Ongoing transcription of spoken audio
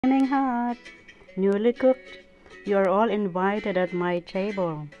Steaming hot, newly cooked. You're all invited at my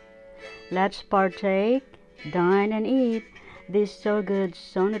table. Let's partake, dine and eat. This so good,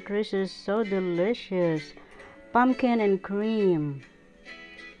 so nutritious, so delicious. Pumpkin and cream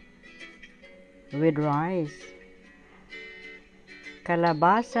with rice.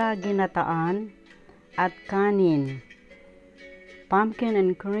 Kalabasa ginataan at kanin. Pumpkin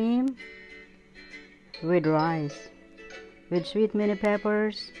and cream with rice. With sweet mini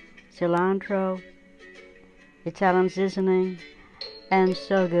peppers, cilantro, Italian seasoning, and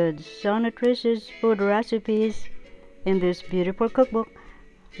so good, so nutritious food recipes in this beautiful cookbook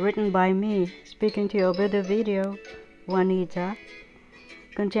written by me, speaking to you over the video, Juanita,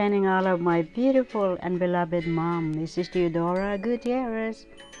 containing all of my beautiful and beloved mom, Mrs. TEODORA Gutierrez.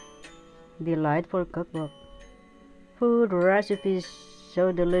 Delightful cookbook. Food recipes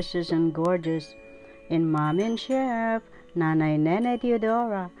so delicious and gorgeous in Mom and Chef NANAY NENE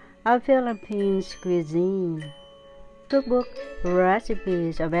TEODORA, a Philippines cuisine. Cookbook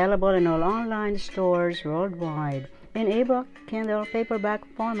recipes available in all online stores worldwide in ebook, Kindle, paperback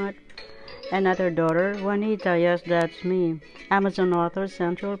format. And at her daughter, Juanita, yes, that's me, Amazon author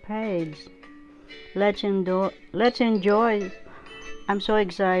central page. Let's enjoy. I'm so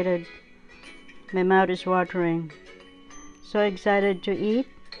excited. My mouth is watering. So excited to eat.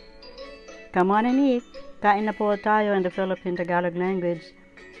 Come on and eat. Kain na po tayo in the Philippine Tagalog language.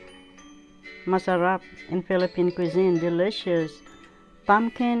 Masarap in Philippine cuisine, delicious.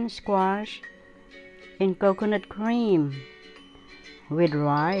 Pumpkin squash in coconut cream with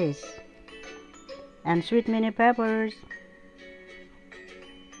rice and sweet mini peppers,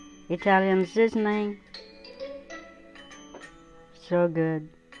 Italian seasoning. So good,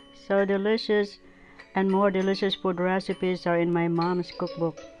 so delicious, and more delicious food recipes are in my mom's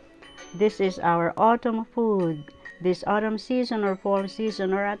cookbook. This is our autumn food, this autumn season or fall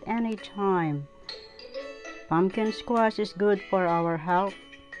season or at any time. Pumpkin squash is good for our health.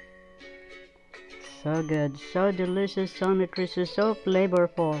 So good, so delicious, so nutritious, so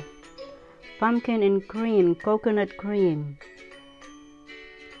flavorful. Pumpkin and cream, coconut cream.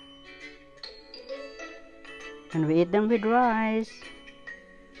 And we eat them with rice.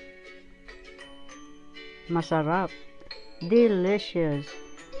 Masarap, delicious.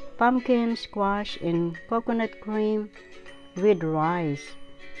 Pumpkin squash in coconut cream with rice.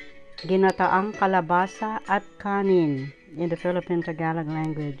 Ginataang kalabasa at kanin in the Philippine Tagalog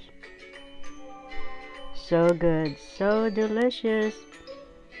language. So good, so delicious.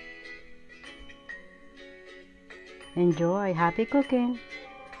 Enjoy. Happy cooking,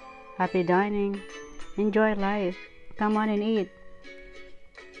 happy dining. Enjoy life. Come on and eat.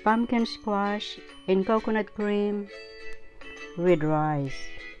 Pumpkin squash in coconut cream with rice.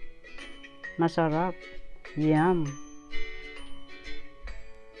 Masarap. Yum.